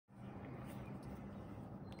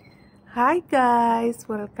Hi guys,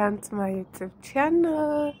 welcome to my YouTube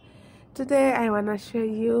channel. Today I want to show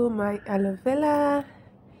you my aloe vera.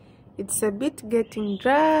 It's a bit getting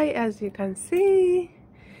dry as you can see,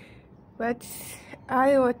 but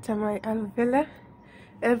I water my aloe vera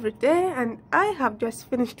every day and I have just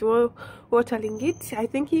finished watering it. I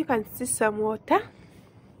think you can see some water.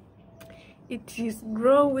 It is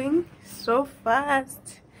growing so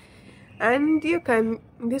fast and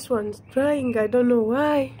this one's drying. I don't know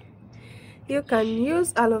why. You can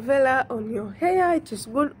use aloe vera on your hair. It is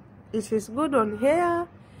good on hair.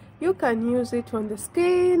 You can use it on the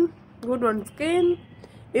skin, good on skin,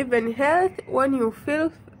 even health. When you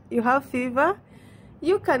feel you have fever,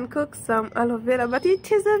 you can cook some aloe vera, but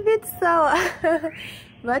it is a bit sour.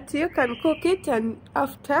 But you can cook it, and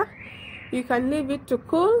after you can leave it to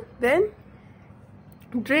cool, then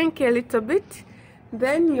drink a little bit,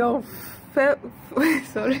 then your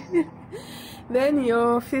then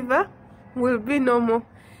your fever will be normal.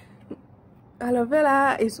 Aloe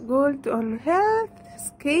vera is good on health,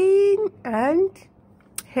 skin and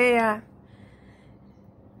hair.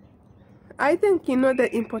 I think you know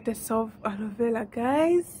the importance of aloe vera,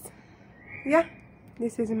 guys. Yeah,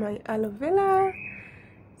 this is my aloe vera.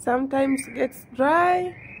 Sometimes it gets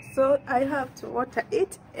dry, so I have to water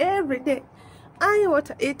it every day. I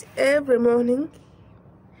water it every morning.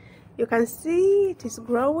 You can see it is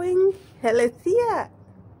growing healthier.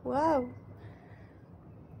 Wow.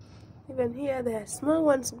 Even here there are small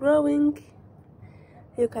ones growing.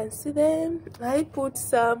 You can see them. I put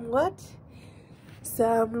some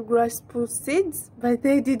grass put seeds, but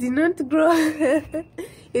they did not grow.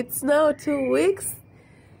 It's now 2 weeks.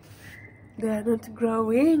 They are not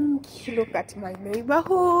growing. Look at my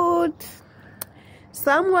neighborhood.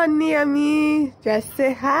 Someone near me, just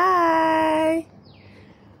say hi.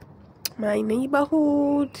 My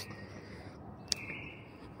neighborhood.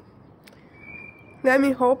 Let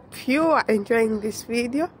me hope you are enjoying this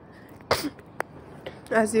video.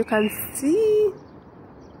 As you can see,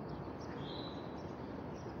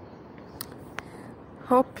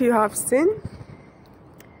 hope you have seen.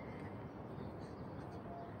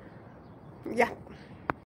 Yeah,